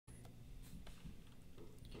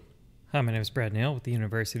Hi, my name is Brad Nail with the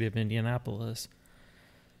University of Indianapolis.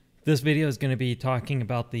 This video is going to be talking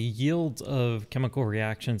about the yields of chemical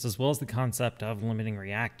reactions as well as the concept of limiting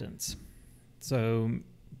reactants. So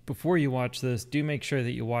before you watch this, do make sure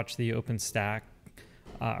that you watch the OpenStack,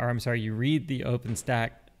 you read the OpenStack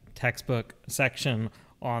textbook section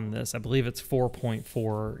on this. I believe it's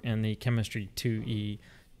 4.4 in the Chemistry 2E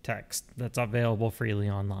text that's available freely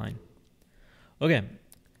online. Okay.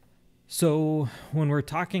 So when we're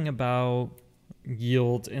talking about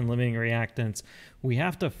yields and limiting reactants, we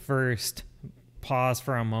have to first pause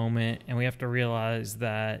for a moment and we have to realize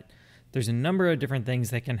that there's a number of different things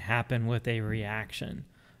that can happen with a reaction.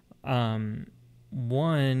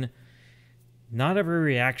 One, not every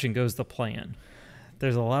reaction goes to plan.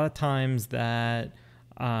 There's a lot of times that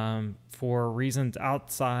for reasons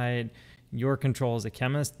outside your control as a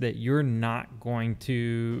chemist that you're not going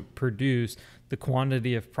to produce the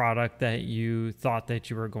quantity of product that you thought that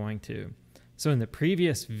you were going to. So in the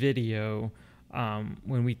previous video,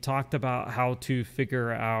 when we talked about how to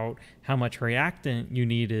figure out how much reactant you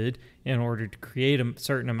needed in order to create a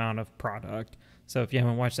certain amount of product, so if you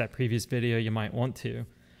haven't watched that previous video, you might want to,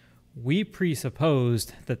 we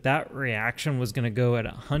presupposed that that reaction was going to go at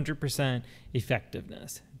 100%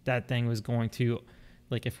 effectiveness. That thing was going to,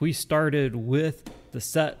 like, if we started with the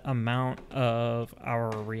set amount of our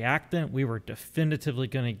reactant, we were definitively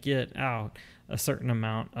going to get out a certain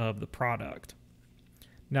amount of the product.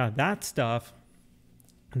 Now that stuff,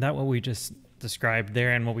 that what we just described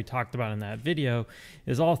there and what we talked about in that video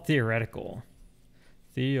is all theoretical.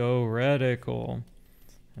 Theoretical.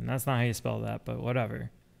 And that's not how you spell that, but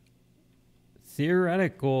whatever.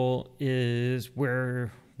 Theoretical is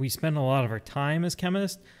where we spend a lot of our time as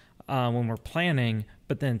chemists when we're planning,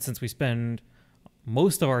 but then since we spend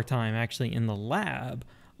most of our time actually in the lab,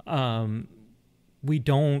 we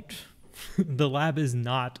don't, the lab is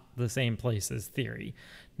not the same place as theory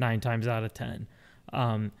 9 times out of 10.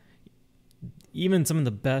 Even some of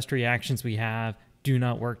the best reactions we have do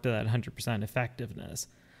not work to that 100% effectiveness.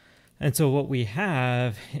 And so what we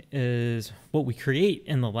have is, what we create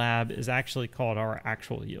in the lab is actually called our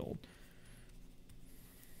actual yield.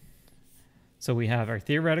 So we have our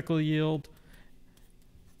theoretical yield,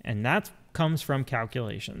 and that comes from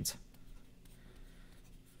calculations.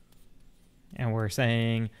 And we're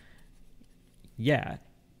saying, yeah,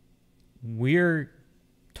 we're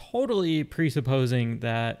totally presupposing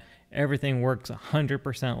that everything works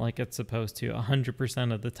 100% like it's supposed to,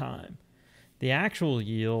 100% of the time. The actual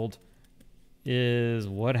yield is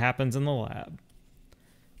what happens in the lab.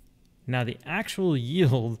 Now, the actual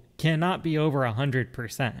yield cannot be over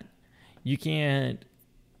 100%. You can't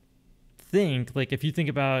think, like if you think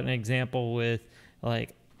about an example with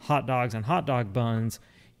like hot dogs and hot dog buns,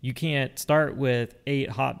 you can't start with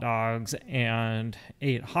 8 hot dogs and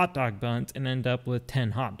 8 hot dog buns and end up with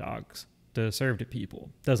 10 hot dogs to serve to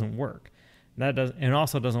people. Doesn't work. That does, and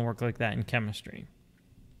also doesn't work like that in chemistry.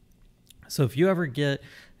 So if you ever get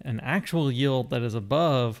an actual yield that is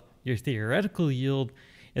above your theoretical yield,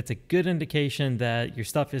 it's a good indication that your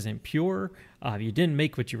stuff isn't pure. You didn't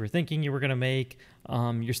make what you were thinking you were going to make.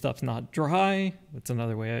 Your stuff's not dry. That's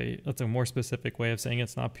another way. That's a more specific way of saying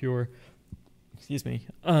it's not pure. Excuse me.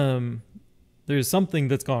 There's something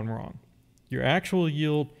that's gone wrong. Your actual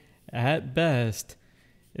yield, at best,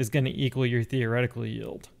 is going to equal your theoretical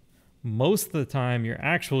yield. Most of the time, your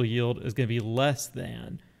actual yield is going to be less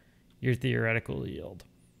than your theoretical yield.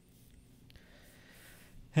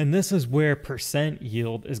 And this is where percent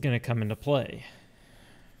yield is going to come into play.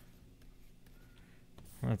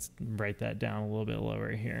 Let's write that down a little bit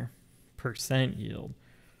lower here. Percent yield.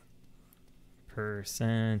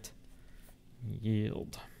 Percent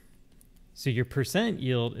yield. So your percent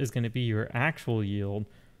yield is going to be your actual yield,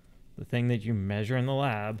 the thing that you measure in the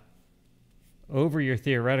lab, over your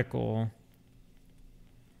theoretical,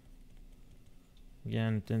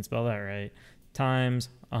 again, didn't spell that right, times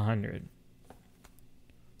 100.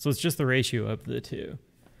 So it's just the ratio of the two.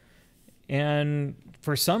 And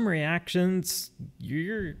for some reactions,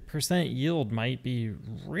 your percent yield might be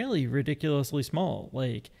really ridiculously small,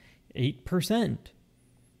 like 8%.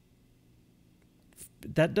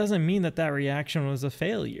 That doesn't mean that that reaction was a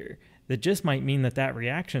failure. That just might mean that that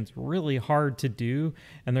reaction's really hard to do,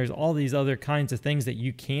 and there's all these other kinds of things that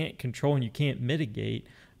you can't control and you can't mitigate.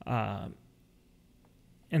 And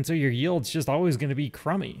so your yield's just always going to be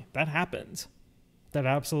crummy. That happens. That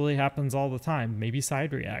absolutely happens all the time. Maybe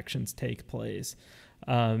side reactions take place.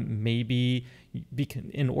 Maybe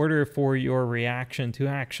in order for your reaction to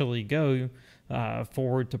actually go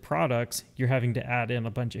forward to products, you're having to add in a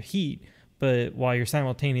bunch of heat. But while you're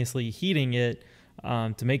simultaneously heating it,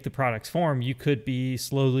 to make the products form, you could be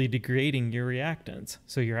slowly degrading your reactants.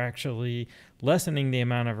 So you're actually lessening the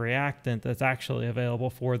amount of reactant that's actually available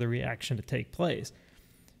for the reaction to take place.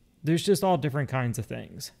 There's just all different kinds of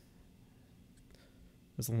things.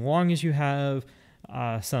 As long as you have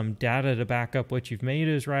some data to back up what you've made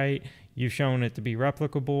is right, you've shown it to be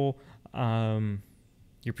replicable,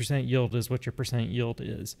 your percent yield is what your percent yield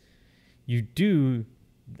is. You do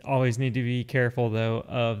always need to be careful, though,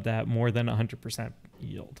 of that more than 100%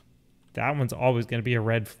 yield. That one's always going to be a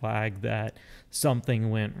red flag that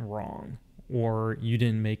something went wrong or you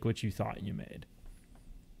didn't make what you thought you made.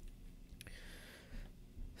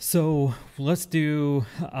 So let's do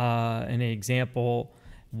an example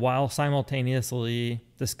while simultaneously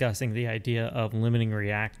discussing the idea of limiting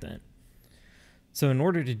reactant. So in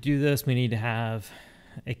order to do this, we need to have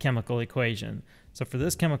a chemical equation. So for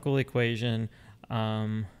this chemical equation,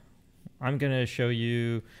 I'm going to show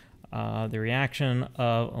you the reaction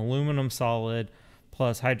of aluminum solid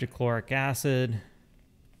plus hydrochloric acid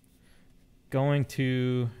going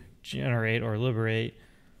to generate or liberate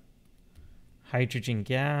hydrogen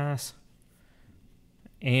gas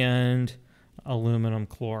and aluminum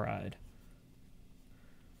chloride.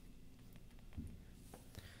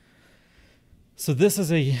 So this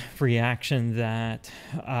is a reaction that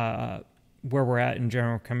where we're at in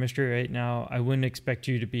general chemistry right now, I wouldn't expect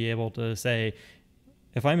you to be able to say,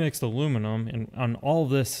 if I mixed aluminum, and on all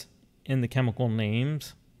this in the chemical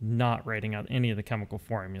names, not writing out any of the chemical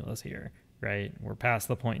formulas here, right? We're past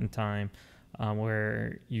the point in time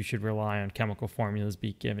where you should rely on chemical formulas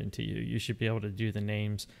be given to you. You should be able to do the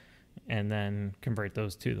names and then convert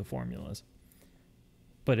those to the formulas.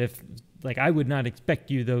 But if, like, I would not expect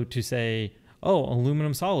you, though, to say, oh,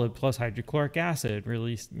 aluminum solid plus hydrochloric acid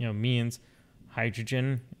really, means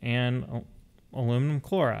hydrogen and aluminum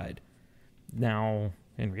chloride. Now,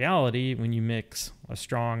 in reality, when you mix a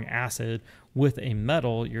strong acid with a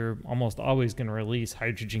metal, you're almost always going to release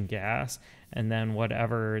hydrogen gas, and then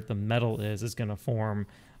whatever the metal is going to form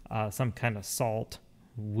some kind of salt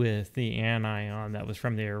with the anion that was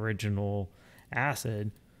from the original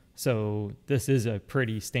acid. So this is a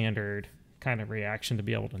pretty standard kind of reaction to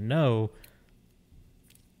be able to know.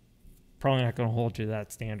 Probably not going to hold you to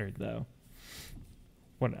that standard, though.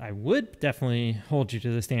 What I would definitely hold you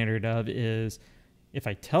to the standard of is if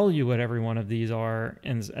I tell you what every one of these are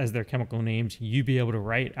and as their chemical names, you be able to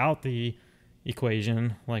write out the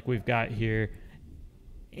equation like we've got here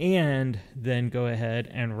and then go ahead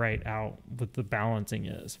and write out what the balancing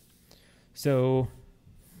is. So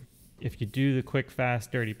if you do the quick,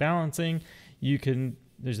 fast, dirty balancing,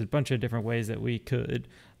 there's a bunch of different ways that we could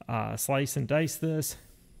slice and dice this.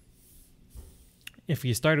 If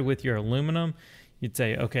you started with your aluminum, you'd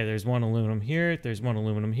say, okay, there's one aluminum here, there's one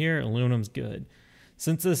aluminum here, aluminum's good.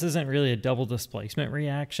 Since this isn't really a double displacement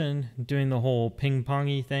reaction, doing the whole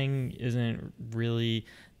ping-pongy thing isn't really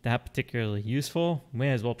that particularly useful.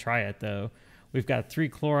 May as well try it, though. We've got 3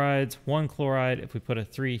 chlorides, 1 chloride. If we put a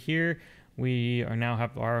 3 here, we now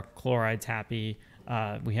have our chlorides happy.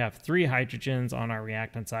 We have 3 hydrogens on our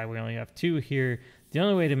reactant side. We only have 2 here. The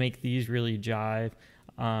only way to make these really jive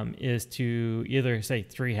is to either say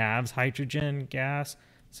 3/2 hydrogen gas.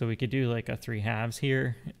 So we could do like a 3/2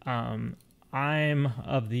 here. I'm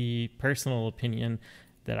of the personal opinion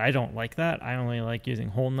that I don't like that. I only like using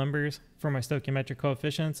whole numbers for my stoichiometric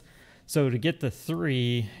coefficients. So to get the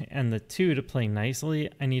 3 and the 2 to play nicely,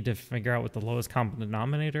 I need to figure out what the lowest common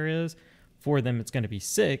denominator is. For them, it's going to be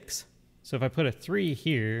 6. So if I put a 3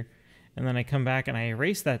 here, and then I come back and I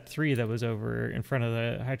erase that 3 that was over in front of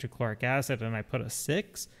the hydrochloric acid and I put a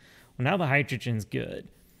 6, well, now the hydrogen's good.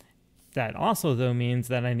 That also, though, means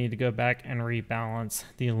that I need to go back and rebalance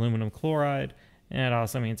the aluminum chloride, and it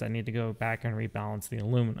also means I need to go back and rebalance the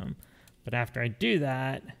aluminum. But after I do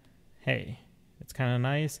that, hey, it's kind of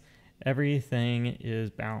nice. Everything is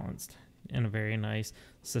balanced in a very nice,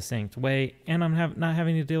 succinct way, and I'm not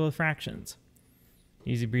having to deal with fractions.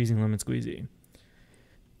 Easy breezy, lemon squeezy.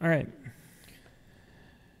 All right.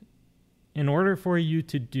 In order for you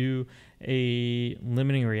to do a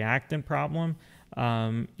limiting reactant problem,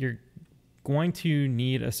 you're going to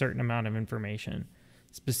need a certain amount of information.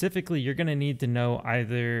 Specifically, you're going to need to know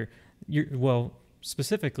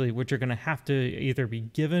specifically what you're going to have to either be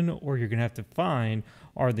given or you're going to have to find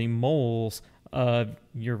are the moles of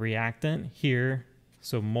your reactant here.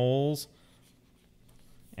 So moles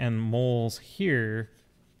and moles here.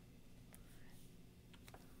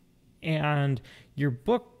 And your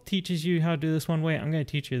book teaches you how to do this one way. I'm going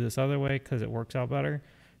to teach you this other way because it works out better.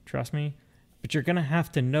 Trust me. But you're going to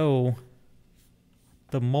have to know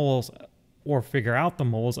the moles or figure out the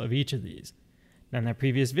moles of each of these. In that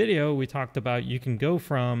previous video, we talked about you can go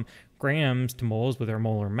from grams to moles with our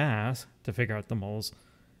molar mass to figure out the moles.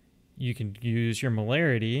 You can use your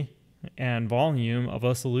molarity and volume of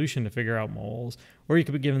a solution to figure out moles, or you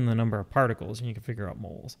could be given the number of particles and you can figure out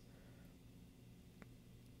moles.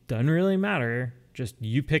 Doesn't really matter, just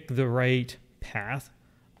you pick the right path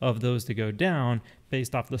of those to go down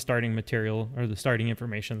based off the starting material or the starting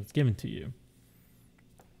information that's given to you.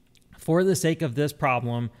 For the sake of this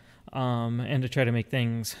problem, and to try to make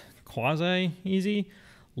things quasi-easy,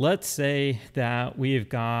 let's say that we've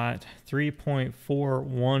got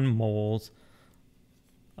 3.41 moles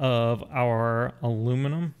of our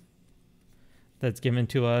aluminum that's given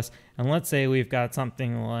to us. And let's say we've got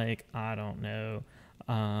something like, I don't know,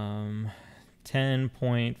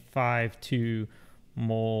 10.52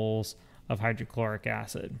 moles of hydrochloric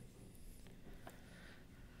acid.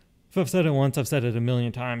 If I've said it once, I've said it a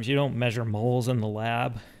million times. You don't measure moles in the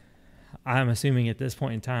lab. I'm assuming at this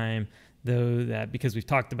point in time, though, that because we've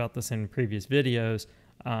talked about this in previous videos,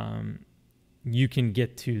 you can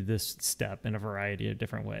get to this step in a variety of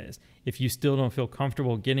different ways. If you still don't feel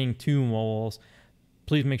comfortable getting 2 moles,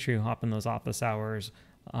 please make sure you hop in those office hours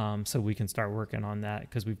so we can start working on that,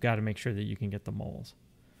 because we've got to make sure that you can get the moles.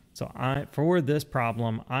 So for this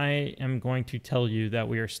problem, I am going to tell you that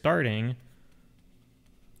we are starting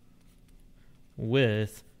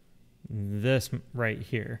with this right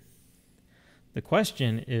here. The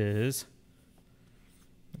question is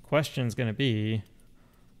going to be,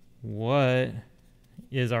 what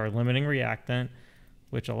is our limiting reactant,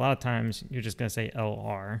 which a lot of times you're just going to say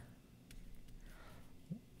LR.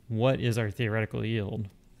 What is our theoretical yield?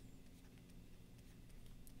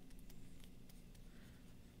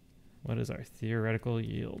 What is our theoretical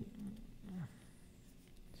yield?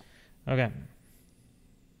 Okay.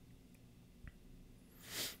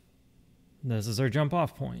 This is our jump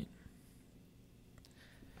off point.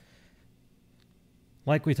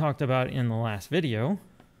 Like we talked about in the last video,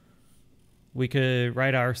 we could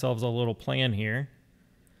write ourselves a little plan here.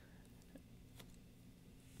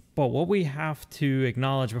 But what we have to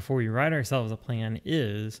acknowledge before we write ourselves a plan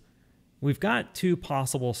is we've got 2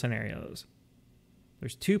 possible scenarios.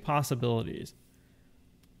 There's 2 possibilities.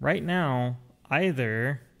 Right now,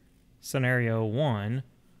 either scenario 1,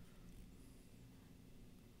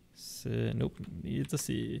 nope, needs a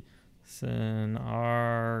C. Scenario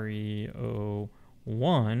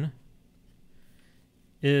 1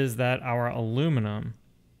 is that our aluminum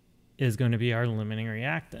is going to be our limiting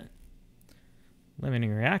reactant.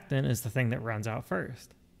 Limiting reactant is the thing that runs out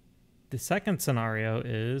first. The second scenario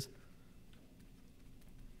is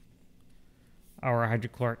our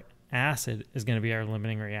hydrochloric acid is going to be our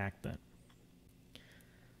limiting reactant.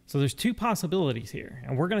 So there's 2 possibilities here,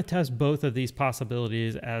 and we're going to test both of these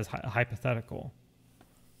possibilities as hypothetical.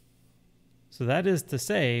 So that is to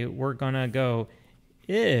say, we're going to go,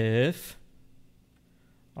 if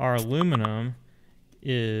our aluminum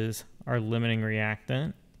is our limiting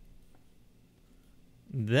reactant,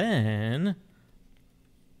 then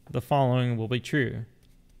the following will be true.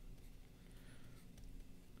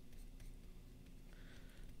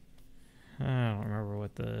 I don't remember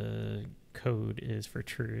what the code is for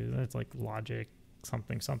true. That's like logic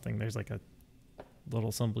something something. There's like a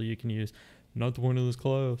little symbol you can use. Not the one of this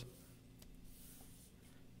class.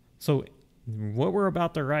 So what we're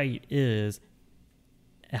about to write is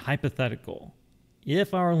a hypothetical.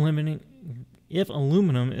 If aluminum is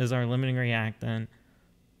our limiting reactant,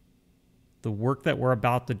 the work that we're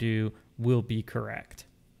about to do will be correct.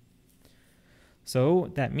 So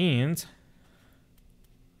that means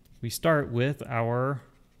we start with our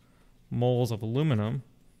moles of aluminum,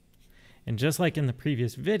 and just like in the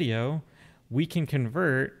previous video, we can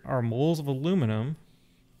convert our moles of aluminum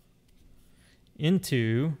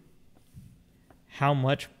into how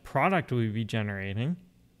much product we'd be generating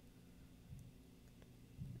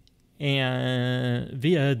and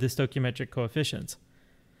via the stoichiometric coefficients.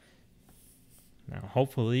 Now,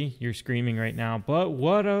 hopefully you're screaming right now, but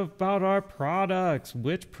what about our products?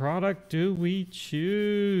 Which product do we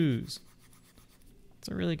choose? That's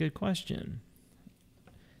a really good question.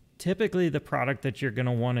 Typically, the product that you're going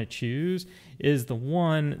to want to choose is the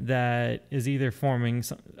one that is either forming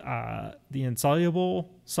the insoluble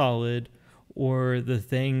solid or the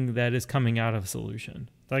thing that is coming out of solution.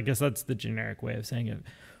 So I guess that's the generic way of saying it.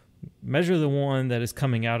 Measure the one that is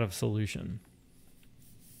coming out of solution.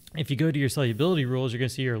 If you go to your solubility rules, you're going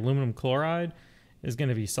to see your aluminum chloride is going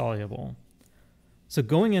to be soluble. So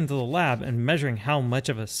going into the lab and measuring how much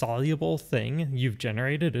of a soluble thing you've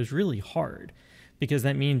generated is really hard, because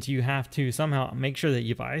that means you have to somehow make sure that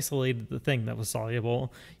you've isolated the thing that was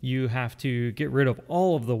soluble. You have to get rid of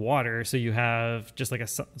all of the water, so you have just like a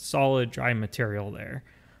solid dry material there.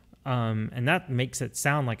 And that makes it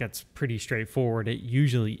sound like it's pretty straightforward. It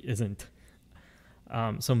usually isn't.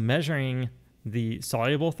 So measuring the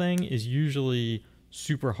soluble thing is usually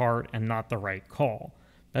super hard and not the right call.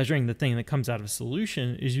 Measuring the thing that comes out of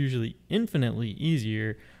solution is usually infinitely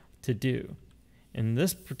easier to do. In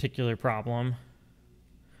this particular problem,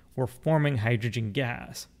 we're forming hydrogen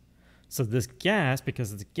gas. So this gas,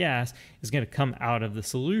 because it's gas, is going to come out of the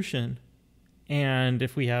solution. And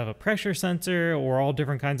if we have a pressure sensor or all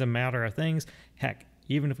different kinds of matter or things, heck,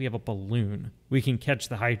 even if we have a balloon, we can catch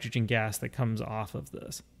the hydrogen gas that comes off of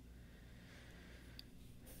this.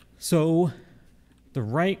 So the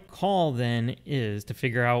right call then is to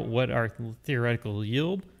figure out what our theoretical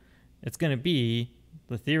yield. It's going to be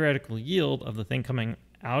the theoretical yield of the thing coming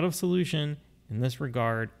out of solution in this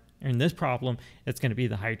regard. In this problem, it's going to be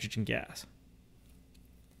the hydrogen gas.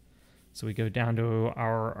 So we go down to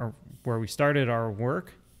our where we started our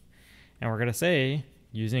work, and we're going to say,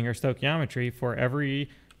 using our stoichiometry, for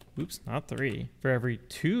every, for every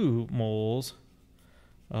 2 moles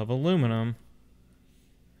of aluminum,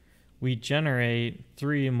 we generate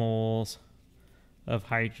 3 moles of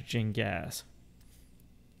hydrogen gas.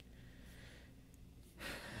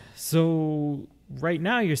 So right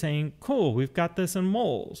now you're saying, cool, we've got this in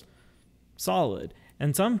moles, solid.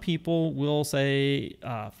 And some people will say,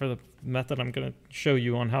 for the method I'm going to show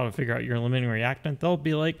you on how to figure out your limiting reactant, they'll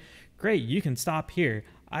be like, great, you can stop here.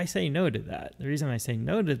 I say no to that. The reason I say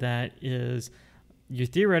no to that is your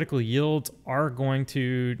theoretical yields are going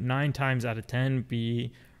to 9 times out of 10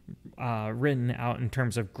 be written out in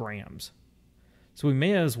terms of grams. So we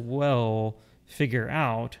may as well figure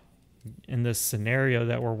out, in this scenario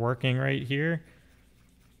that we're working right here,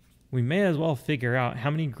 we may as well figure out how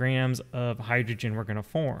many grams of hydrogen we're going to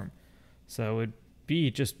form. So it would be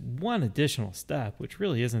just one additional step, which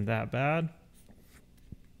really isn't that bad.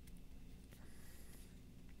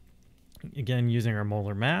 Again, using our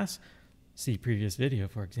molar mass, see previous video,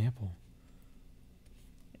 for example.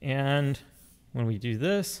 And when we do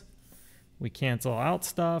this, we cancel out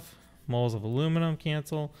stuff. Moles of aluminum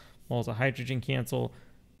cancel, moles of hydrogen cancel.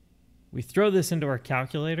 We throw this into our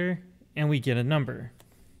calculator and we get a number.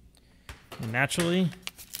 And naturally,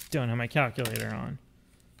 don't have my calculator on.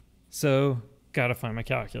 So, gotta find my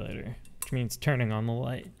calculator, which means turning on the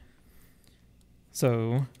light.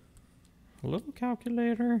 So, hello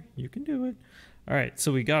calculator, you can do it. All right,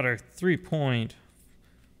 so we got our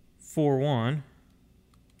 3.41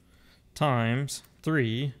 times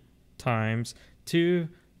 3 times 2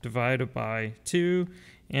 divided by 2,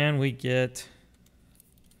 and we get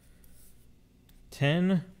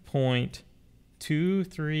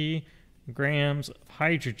 10.23 grams of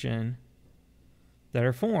hydrogen that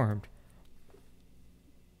are formed.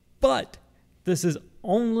 But this is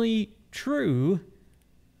only true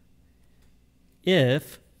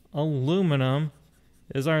if aluminum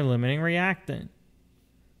is our limiting reactant.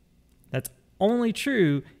 That's only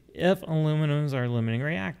true if aluminum is our limiting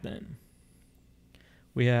reactant.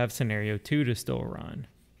 We have scenario 2 to still run.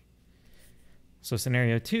 So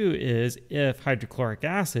scenario 2 is if hydrochloric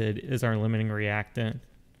acid is our limiting reactant,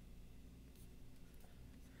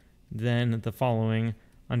 then the following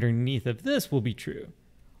underneath of this will be true.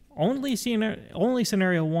 Only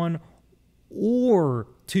scenario 1 or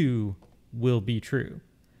 2 will be true.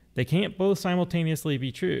 They can't both simultaneously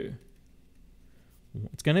be true.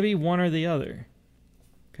 It's going to be one or the other.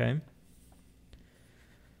 Okay?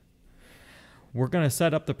 We're going to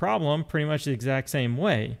set up the problem pretty much the exact same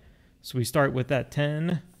way. So we start with that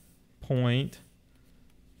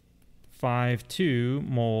 10.52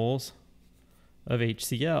 moles of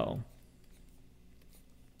HCl.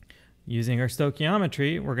 Using our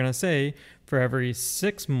stoichiometry, we're going to say for every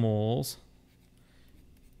 6 moles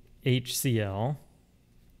HCl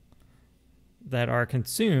that are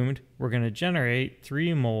consumed, we're going to generate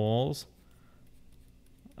 3 moles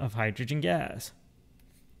of hydrogen gas.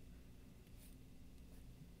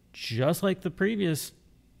 Just like the previous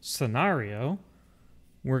scenario,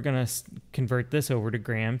 we're going to convert this over to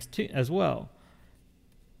grams too, as well.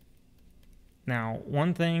 Now,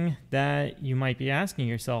 one thing that you might be asking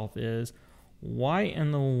yourself is, why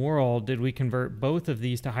in the world did we convert both of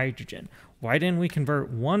these to hydrogen? Why didn't we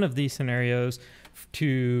convert one of these scenarios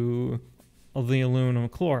to the aluminum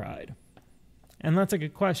chloride? And that's a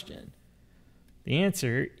good question. The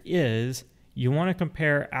answer is you want to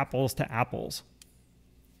compare apples to apples.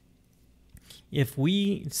 If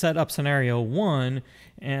we set up scenario 1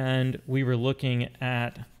 and we were looking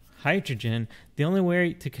at hydrogen, the only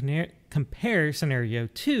way to compare scenario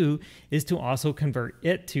 2 is to also convert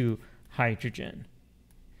it to hydrogen.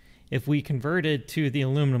 If we converted to the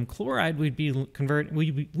aluminum chloride,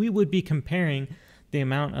 we would be comparing the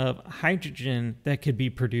amount of hydrogen that could be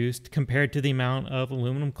produced compared to the amount of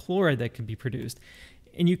aluminum chloride that could be produced.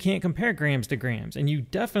 And you can't compare grams to grams, and you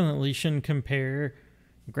definitely shouldn't compare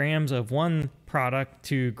grams of one product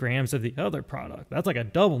to grams of the other product. That's like a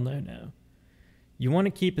double no-no. You want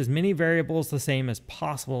to keep as many variables the same as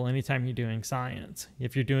possible anytime you're doing science.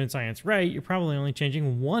 If you're doing science right, you're probably only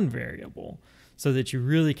changing one variable so that you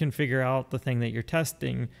really can figure out the thing that you're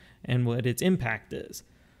testing and what its impact is.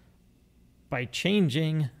 By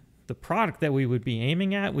changing the product that we would be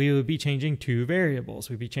aiming at, we would be changing two variables.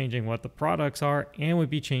 We'd be changing what the products are, and we'd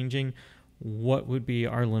be changing what would be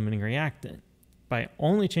our limiting reactant. By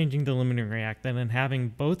only changing the limiting reactant and having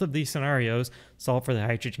both of these scenarios solve for the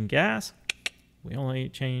hydrogen gas, we only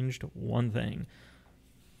changed one thing.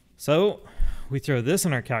 So we throw this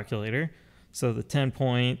in our calculator. So the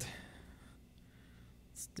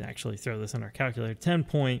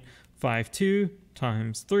 10.52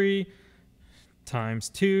 times 3 times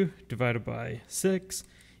 2 divided by 6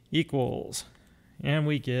 equals, and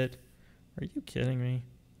we get, are you kidding me?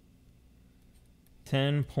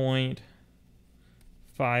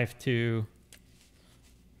 10.52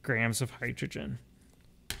 grams of hydrogen.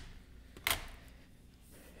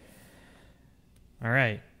 All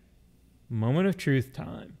right, moment of truth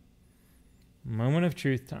time. Moment of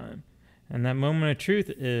truth time. And that moment of truth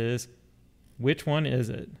is, which one is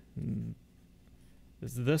it?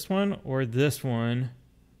 Is this one or this one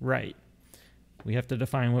right? We have to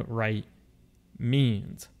define what right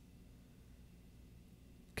means.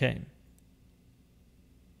 Okay.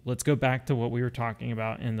 Let's go back to what we were talking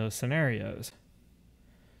about in those scenarios.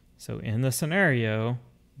 So in the scenario,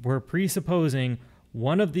 we're presupposing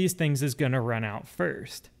one of these things is going to run out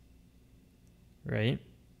first, right?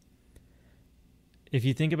 If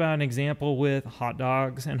you think about an example with hot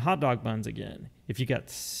dogs and hot dog buns again, if you got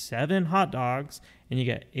 7 hot dogs and you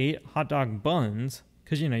got 8 hot dog buns,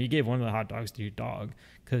 because, you gave one of the hot dogs to your dog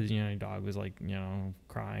because, your dog was like,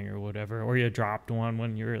 crying or whatever, or you dropped one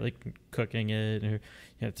when you were like cooking it, or you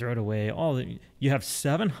had to throw it away. You have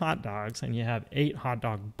 7 hot dogs and you have 8 hot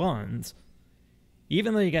dog buns.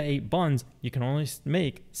 Even though you got 8 buns, you can only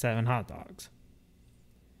make 7 hot dogs.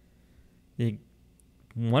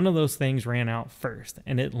 One of those things ran out first,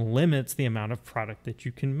 and it limits the amount of product that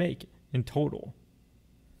you can make in total.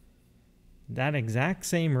 That exact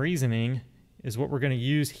same reasoning is what we're going to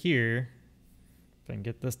use here. If I can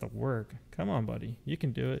get this to work. Come on, buddy. You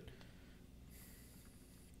can do it.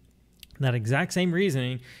 That exact same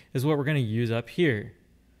reasoning is what we're going to use up here.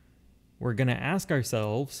 We're going to ask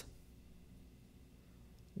ourselves,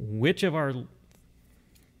 which of our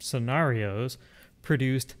scenarios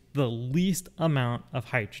produced the least amount of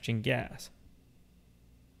hydrogen gas?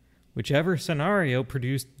 Whichever scenario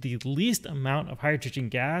produced the least amount of hydrogen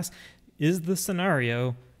gas is the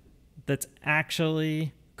scenario that's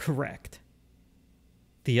actually correct.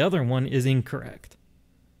 The other one is incorrect.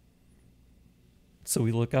 So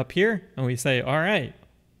we look up here and we say, all right,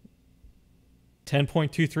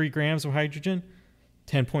 10.23 grams of hydrogen,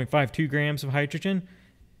 10.52 grams of hydrogen.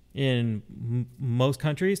 In most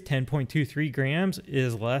countries, 10.23 grams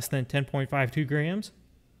is less than 10.52 grams.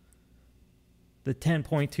 The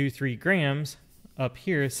 10.23 grams up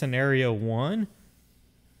here, scenario 1,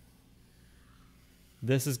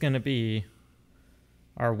 this is going to be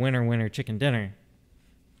our winner chicken dinner.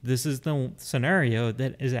 This is the scenario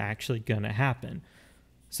that is actually going to happen.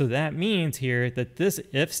 So that means here that this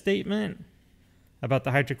if statement about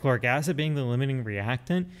the hydrochloric acid being the limiting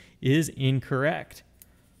reactant is incorrect.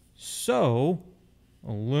 So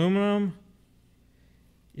aluminum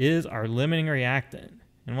is our limiting reactant.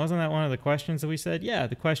 And wasn't that one of the questions that we said? Yeah,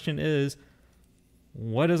 the question is,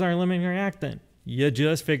 what is our limiting reactant? You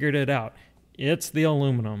just figured it out. It's the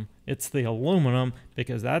aluminum. It's the aluminum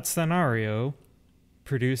because that scenario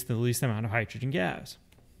produced the least amount of hydrogen gas.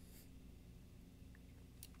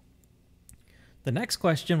 The next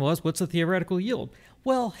question was, what's the theoretical yield?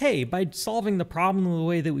 Well, hey, by solving the problem the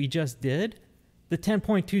way that we just did, the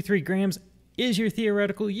 10.23 grams is your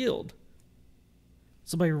theoretical yield.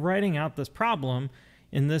 So by writing out this problem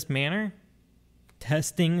in this manner,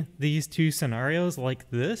 testing these two scenarios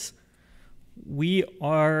like this, we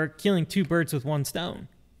are killing 2 birds with 1 stone.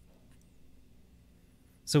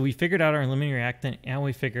 So we figured out our limiting reactant and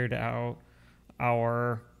we figured out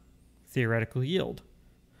our theoretical yield.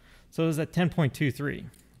 So is that 10.23?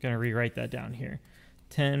 I'm going to rewrite that down here.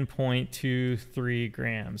 10.23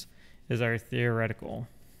 grams is our theoretical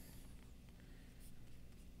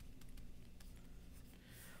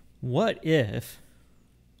What if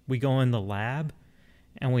we go in the lab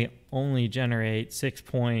and we only generate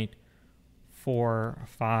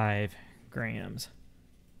 6.45 grams?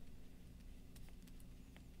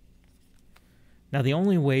 Now, the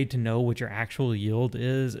only way to know what your actual yield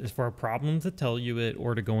is for a problem to tell you it,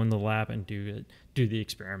 or to go in the lab and do the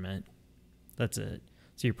experiment. That's it.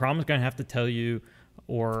 So your problem's going to have to tell you,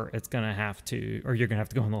 or you're going to have to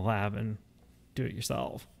go in the lab and do it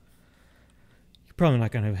yourself. You're probably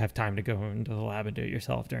not going to have time to go into the lab and do it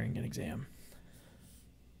yourself during an exam.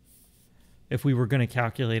 If we were going to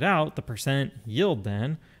calculate out the percent yield,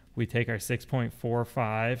 then we take our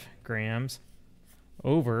 6.45 grams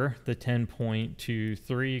over the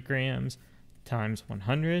 10.23 grams times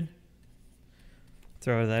 100.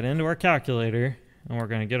 Throw that into our calculator, and we're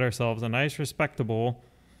going to get ourselves a nice respectable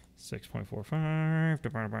 6.45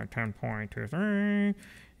 divided by 10.23,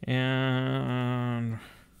 and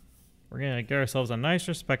we're going to get ourselves a nice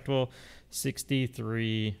respectable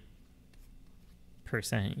 63%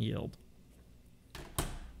 yield.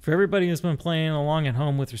 For everybody who's been playing along at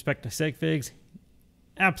home with respect to sig figs,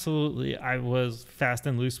 absolutely, I was fast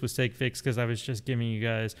and loose with sig figs because I was just giving you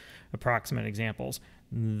guys approximate examples.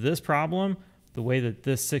 This problem, the way that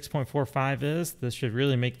this 6.45 is, this should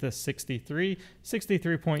really make this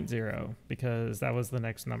 63.0, because that was the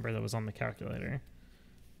next number that was on the calculator.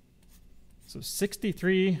 So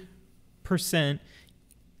 63%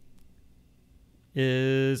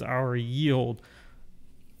 is our yield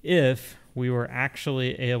if we were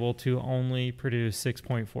actually able to only produce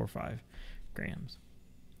 6.45 grams.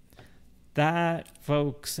 That,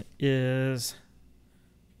 folks, is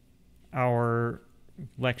our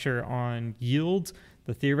lecture on yields,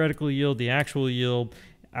 the theoretical yield, the actual yield,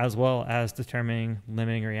 as well as determining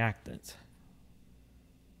limiting reactants.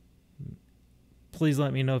 Please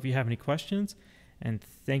let me know if you have any questions, and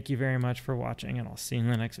thank you very much for watching, and I'll see you in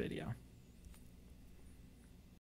the next video.